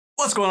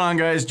What's going on,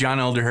 guys? John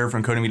Elder here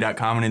from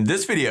Codemy.com, and in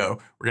this video,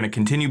 we're going to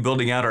continue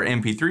building out our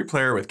MP3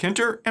 player with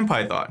Tkinter and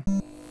Python.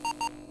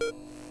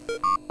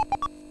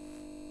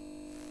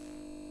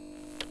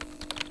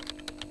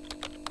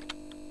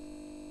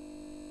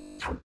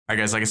 Alright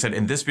guys, like I said,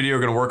 in this video,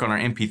 we're going to work on our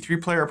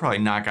MP3 player, probably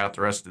knock out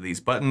the rest of these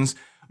buttons.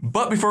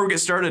 But before we get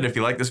started, if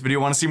you like this video,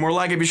 want to see more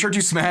like it, be sure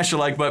to smash the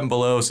like button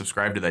below,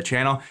 subscribe to that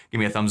channel, give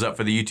me a thumbs up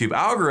for the YouTube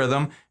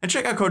algorithm, and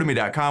check out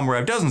Codemy.com, where I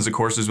have dozens of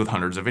courses with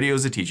hundreds of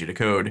videos that teach you to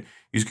code.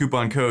 Use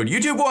coupon code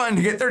YouTube1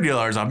 to get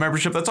 $30 off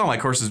membership. That's all my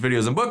courses,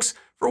 videos, and books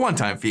for a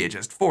one-time fee at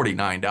just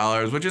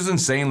 $49, which is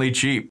insanely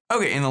cheap.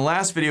 Okay, in the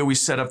last video, we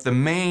set up the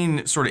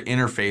main sort of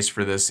interface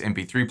for this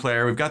MP3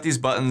 player. We've got these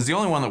buttons. The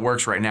only one that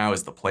works right now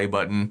is the play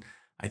button,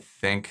 I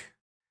think.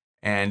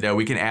 And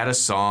we can add a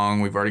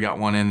song. We've already got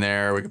one in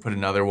there. We could put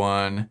another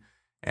one,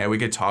 and we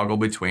could toggle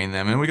between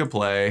them, and we could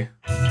play.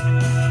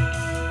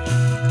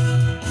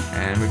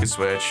 And we could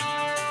switch.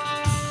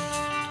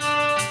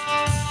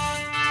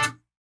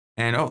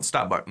 And oh, the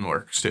stop button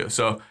works too.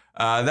 So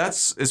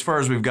that's as far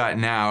as we've got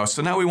now.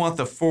 So now we want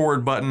the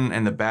forward button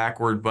and the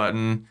backward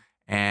button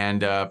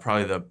and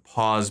probably the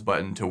pause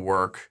button to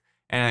work.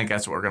 And I think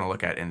that's what we're gonna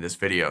look at in this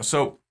video.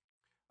 So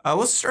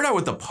let's start out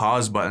with the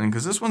pause button,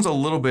 because this one's a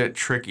little bit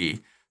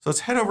tricky. So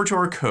let's head over to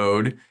our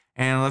code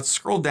and let's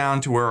scroll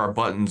down to where our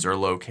buttons are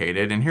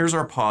located. And here's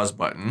our pause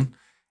button.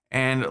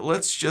 And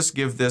let's just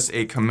give this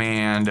a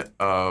command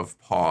of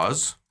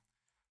pause.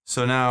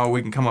 So now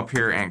we can come up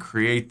here and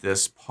create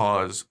this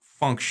pause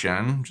function.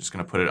 I'm just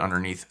going to put it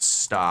underneath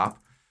stop.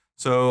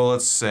 So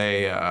let's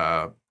say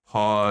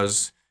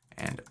pause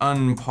and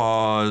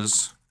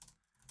unpause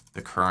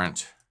the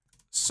current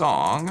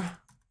song.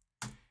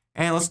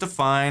 And let's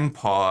define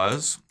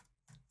pause.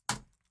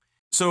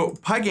 So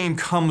Pygame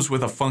comes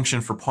with a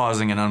function for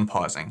pausing and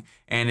unpausing,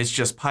 and it's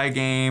just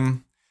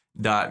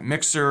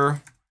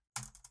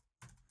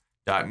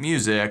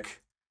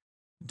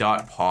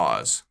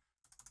pygame.mixer.music.pause.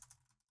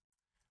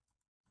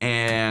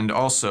 And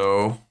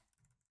also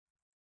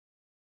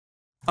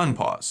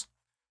unpause.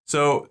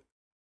 So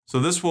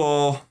this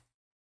will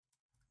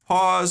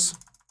pause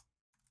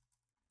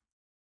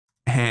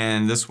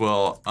and this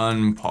will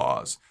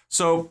unpause.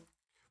 So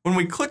when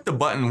we click the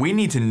button, we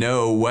need to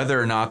know whether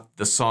or not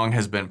the song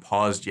has been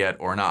paused yet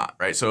or not,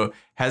 right? So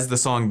has the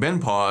song been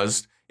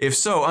paused? If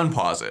so,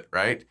 unpause it,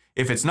 right?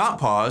 If it's not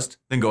paused,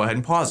 then go ahead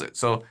and pause it.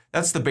 So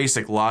that's the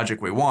basic logic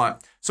we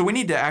want. So we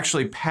need to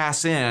actually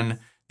pass in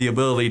the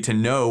ability to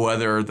know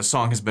whether the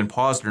song has been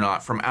paused or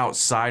not from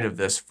outside of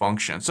this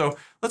function. So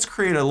let's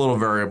create a little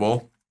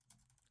variable.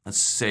 Let's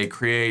say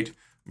create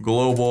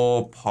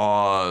global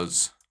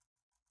pause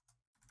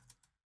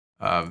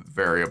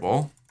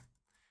variable.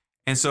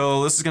 And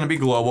so this is going to be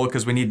global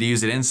because we need to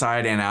use it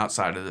inside and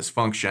outside of this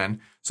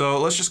function. So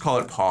let's just call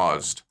it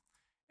paused.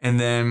 And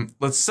then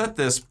let's set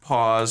this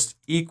paused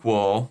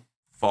equal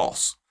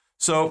false.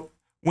 So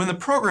when the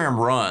program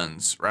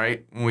runs,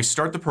 right, when we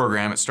start the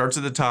program, it starts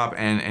at the top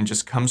and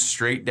just comes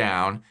straight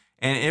down.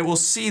 And it will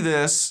see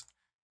this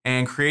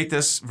and create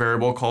this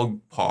variable called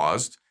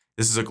paused.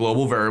 This is a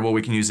global variable.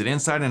 We can use it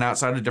inside and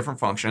outside of different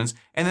functions.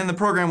 And then the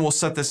program will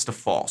set this to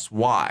false.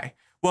 Why?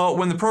 Well,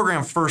 when the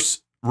program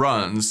first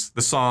runs,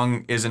 the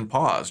song isn't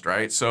paused,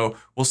 right? So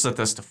we'll set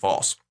this to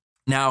false.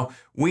 Now,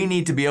 we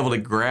need to be able to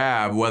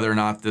grab whether or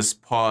not this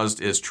paused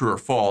is true or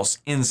false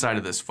inside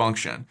of this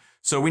function.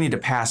 So we need to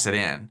pass it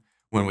in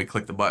when we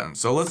click the button.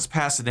 So let's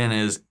pass it in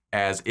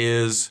as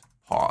is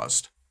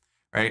paused,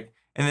 right?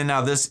 And then now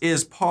this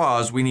is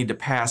paused, we need to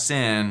pass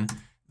in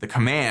the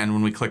command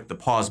when we click the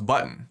pause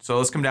button. So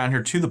let's come down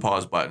here to the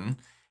pause button.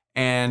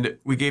 And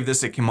we gave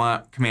this a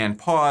command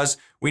pause.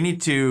 We need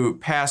to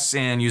pass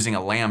in using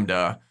a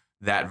lambda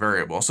that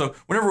variable. So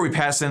whenever we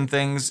pass in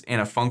things in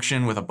a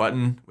function with a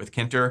button with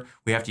Tkinter,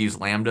 we have to use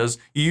lambdas.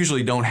 You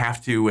usually don't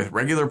have to with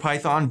regular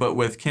Python, but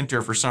with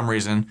Tkinter, for some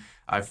reason,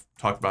 I've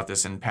talked about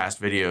this in past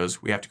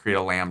videos, we have to create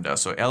a lambda.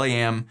 So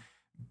lambda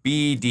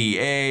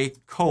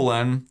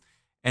colon,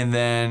 and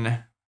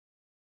then,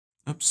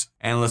 oops,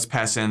 and let's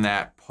pass in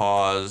that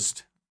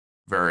paused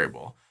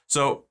variable.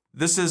 So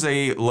this is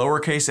a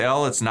lowercase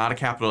l, it's not a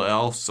capital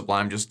L.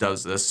 Sublime just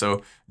does this.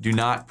 So do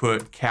not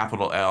put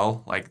capital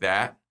L like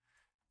that.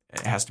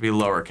 It has to be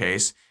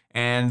lowercase.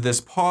 And this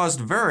paused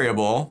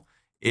variable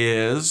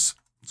is,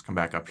 let's come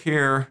back up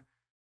here,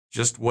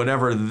 just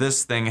whatever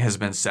this thing has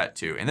been set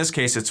to. In this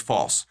case, it's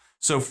false.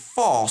 So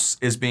false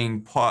is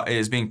being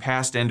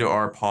passed into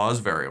our pause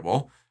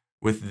variable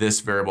with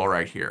this variable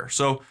right here.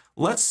 So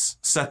let's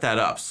set that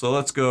up. So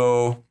let's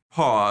go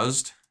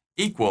paused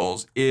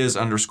equals is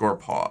underscore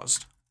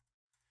paused.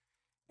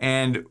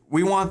 And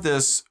we want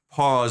this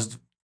paused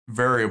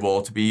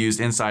variable to be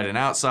used inside and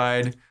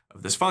outside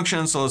of this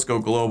function. So let's go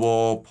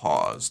global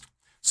paused.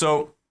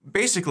 So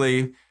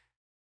basically,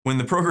 when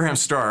the program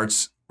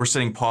starts, we're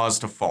setting pause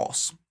to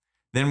false.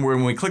 Then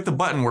when we click the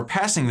button, we're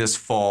passing this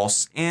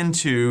false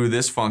into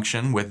this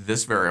function with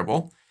this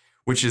variable,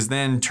 which is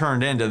then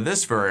turned into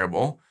this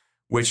variable,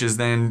 which is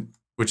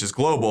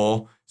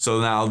global. So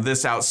now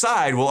this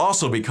outside will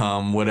also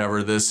become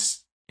whatever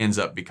this ends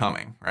up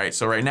becoming, right?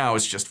 So right now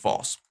it's just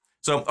false.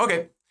 So,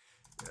 okay,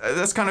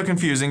 that's kind of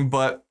confusing,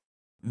 but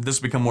this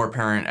will become more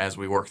apparent as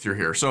we work through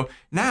here. So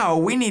now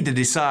we need to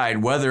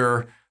decide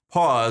whether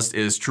paused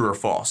is true or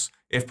false.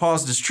 If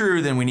paused is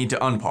true, then we need to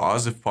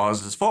unpause. If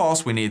paused is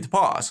false, we need to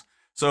pause.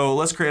 So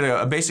let's create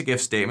a basic if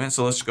statement.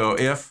 So let's go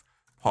if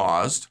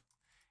paused.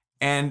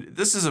 And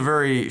this is a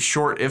very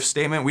short if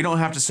statement. We don't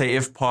have to say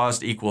if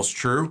paused equals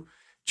true.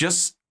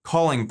 Just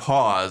calling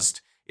paused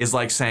is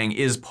like saying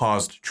is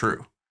paused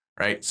true,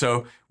 right?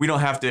 So we don't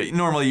have to,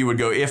 normally you would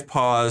go if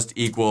paused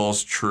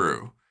equals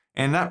true.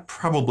 And that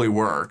probably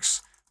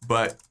works,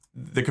 but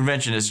the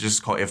convention is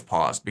just call if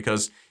paused,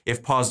 because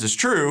if paused is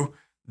true,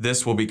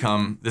 this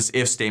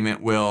if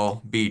statement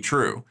will be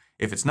true.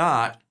 If it's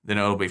not, then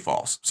it'll be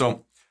false.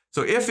 So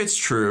if it's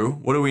true,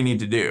 what do we need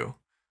to do?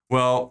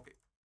 Well,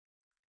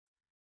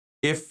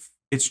 if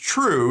it's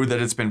true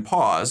that it's been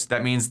paused,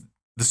 that means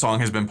the song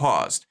has been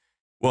paused.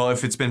 Well,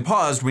 if it's been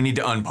paused, we need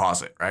to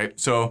unpause it, right?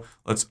 So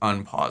let's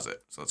unpause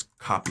it. So let's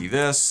copy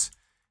this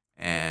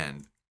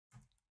and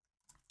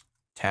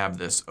tab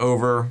this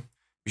over.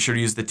 Be sure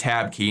to use the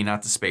tab key,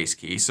 not the space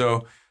key.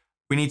 So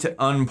we need to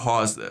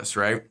unpause this,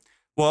 right?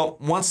 Well,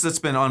 once that's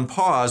been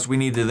unpaused, we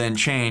need to then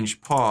change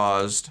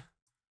paused,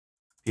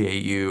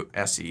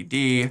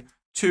 P-A-U-S-E-D,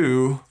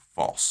 to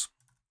false.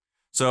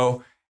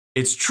 So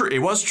it's true. It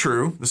was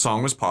true. The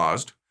song was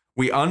paused.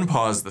 We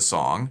unpaused the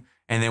song,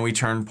 and then we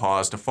turned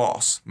pause to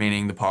false,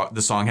 meaning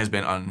the song has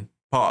been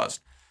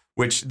unpaused,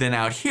 which then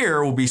out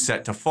here will be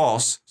set to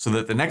false, so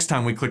that the next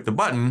time we click the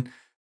button,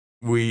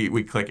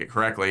 we click it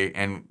correctly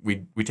and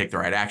we take the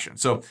right action.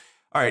 So,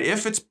 all right,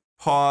 if it's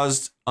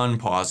paused,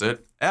 unpause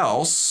it,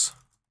 else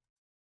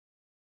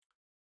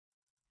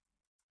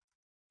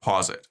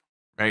pause it,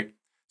 right?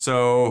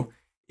 So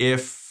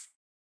if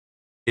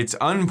it's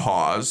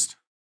unpaused,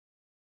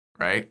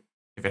 right?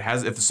 If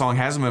the song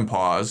hasn't been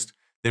paused,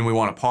 then we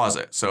want to pause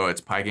it. So it's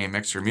Pygame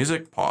Mixer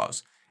Music,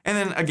 pause. And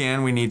then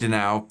again, we need to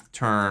now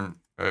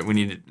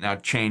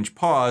change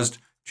paused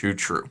to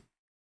true,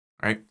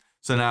 right?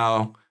 So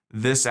now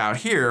this out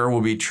here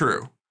will be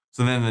true.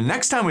 So then the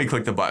next time we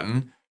click the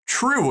button,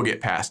 true will get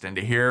passed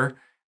into here,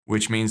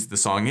 which means the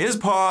song is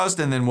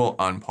paused, and then we'll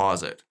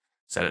unpause it.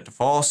 Set it to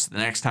false. The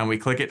next time we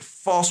click it,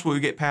 false will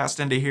get passed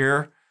into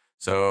here.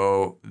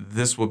 So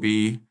this will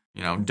be,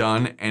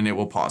 done, and it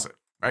will pause it,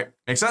 right?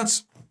 Makes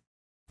sense?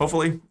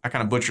 Hopefully. I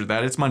kind of butchered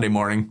that. It's Monday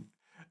morning.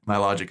 My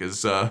logic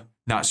is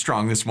not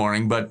strong this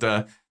morning, but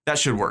that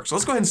should work. So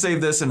let's go ahead and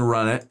save this and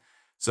run it.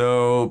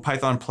 So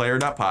Python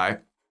player.py.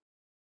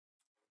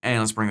 And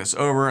let's bring this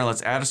over and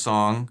let's add a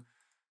song.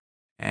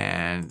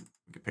 And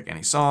we can pick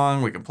any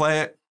song. We can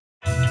play it.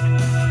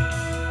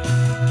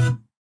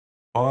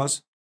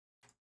 Pause.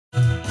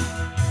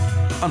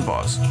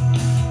 Unpause.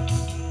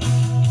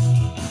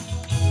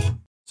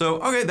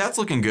 So, okay, that's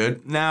looking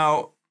good.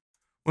 Now,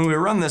 when we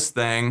run this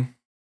thing,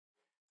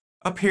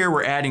 up here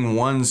we're adding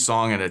one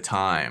song at a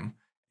time.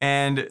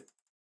 And,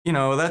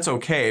 that's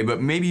okay, but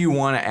maybe you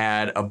want to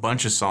add a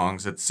bunch of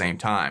songs at the same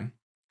time.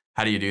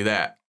 How do you do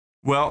that?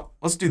 Well,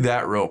 let's do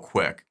that real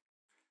quick.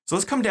 So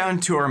let's come down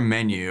to our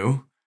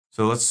menu.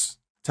 So let's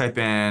type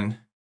in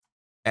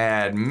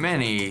add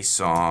many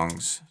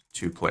songs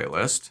to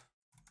playlist.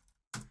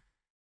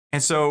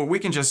 And so we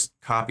can just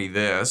copy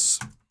this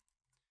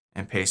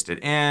and paste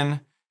it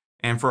in.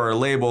 And for our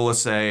label, let's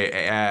say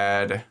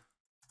add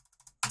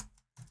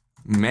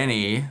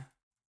many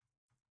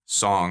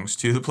songs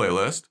to the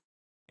playlist.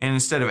 And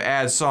instead of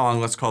add song,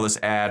 let's call this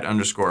add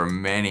underscore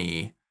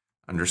many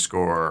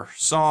underscore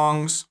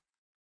songs.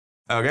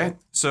 Okay,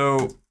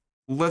 so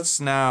let's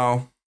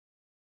now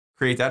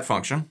create that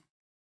function.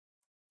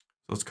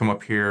 So let's come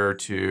up here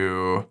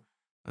to,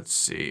 let's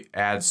see,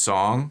 add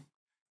song.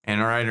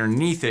 And right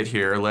underneath it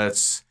here,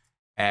 let's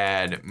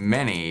add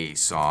many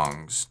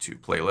songs to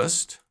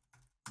playlist.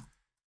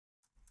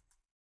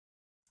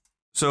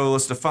 So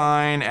let's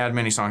define add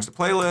many songs to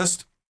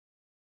playlist.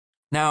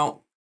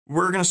 Now,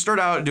 we're going to start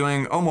out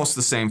doing almost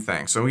the same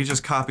thing. So we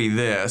just copy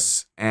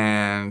this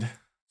and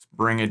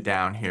bring it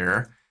down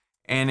here.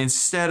 And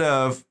instead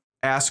of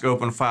ask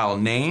open file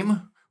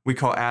name, we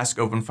call ask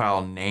open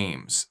file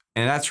names.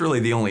 And that's really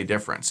the only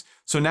difference.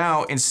 So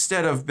now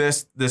instead of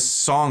this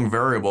song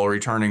variable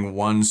returning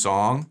one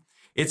song,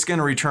 it's going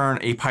to return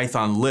a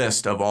Python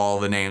list of all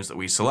the names that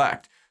we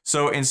select.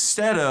 So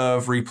instead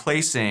of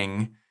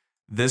replacing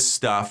this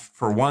stuff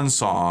for one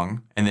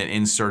song and then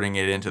inserting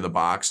it into the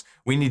box,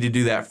 we need to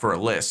do that for a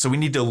list. So we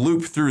need to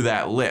loop through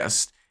that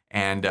list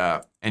and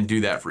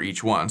do that for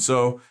each one.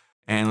 So,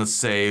 and let's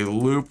say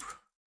loop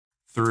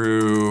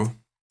through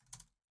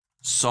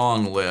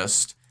song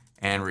list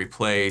and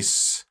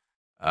replace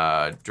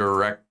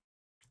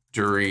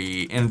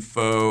directory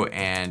info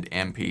and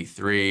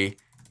MP3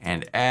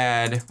 and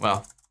add,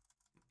 well,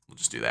 we'll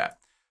just do that.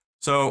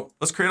 So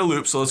let's create a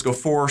loop. So let's go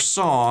for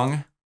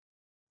song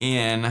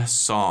in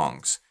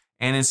songs.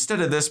 And instead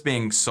of this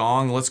being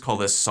song, let's call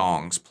this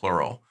songs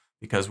plural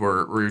because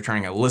we're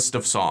returning a list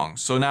of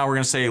songs. So now we're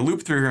going to say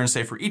loop through here and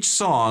say for each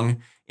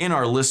song in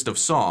our list of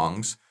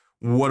songs,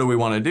 what do we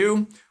want to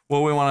do?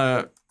 Well, we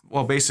want to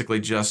well, basically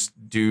just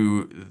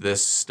do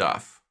this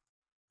stuff.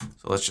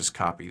 So let's just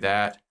copy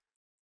that.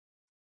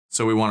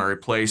 So we want to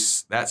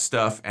replace that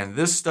stuff and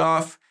this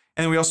stuff.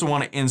 And we also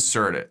want to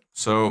insert it.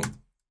 So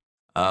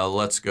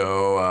let's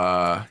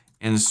go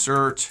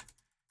insert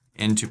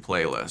into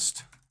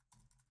playlist.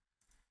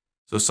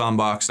 So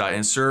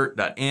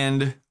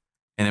songbox.insert.end,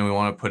 and then we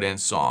want to put in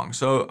song.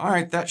 So, all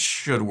right, that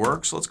should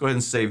work. So let's go ahead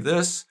and save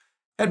this.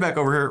 Head back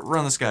over here,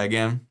 run this guy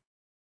again.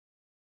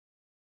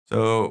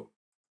 So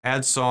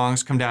add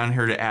songs, come down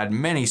here to add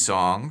many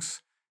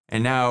songs.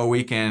 And now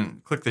we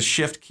can click the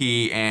shift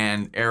key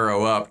and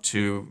arrow up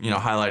to,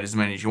 highlight as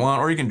many as you want,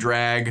 or you can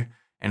drag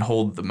and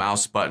hold the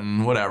mouse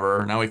button,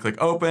 whatever. Now we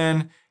click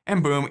open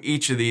and boom,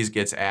 each of these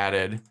gets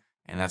added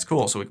and that's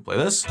cool. So we can play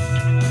this.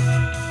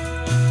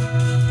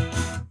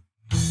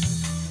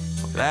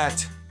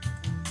 That.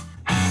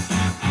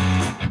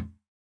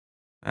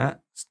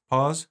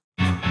 Pause.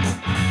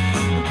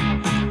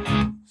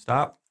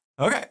 Stop.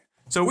 Okay,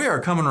 so we are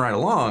coming right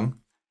along,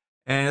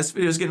 and this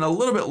video is getting a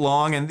little bit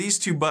long, and these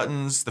two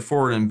buttons, the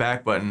forward and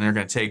back button, they're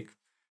gonna take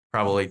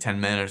probably 10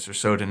 minutes or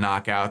so to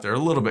knock out. They're a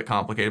little bit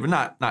complicated,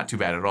 but not too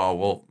bad at all.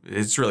 Well,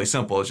 it's really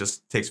simple. It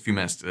just takes a few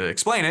minutes to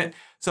explain it.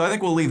 So I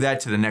think we'll leave that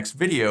to the next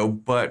video,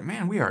 but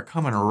man, we are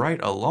coming right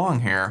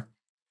along here,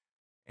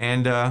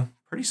 and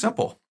pretty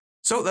simple.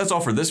 So that's all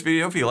for this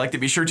video. If you liked it,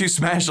 be sure to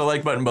smash the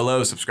like button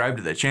below, subscribe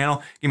to the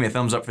channel, give me a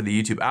thumbs up for the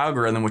YouTube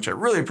algorithm, which I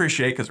really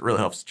appreciate because it really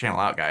helps the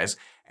channel out, guys.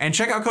 And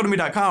check out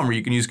Codemy.com where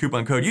you can use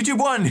coupon code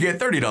YouTube1 to get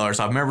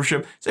 $30 off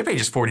membership. So I pay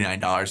just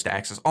 $49 to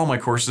access all my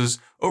courses,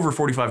 over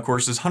 45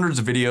 courses, hundreds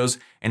of videos,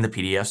 and the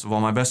PDFs of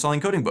all my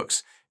best-selling coding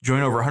books.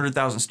 Join over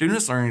 100,000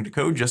 students learning to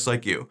code just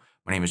like you.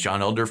 My name is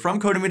John Elder from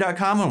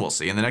Codemy.com, and we'll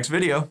see you in the next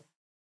video.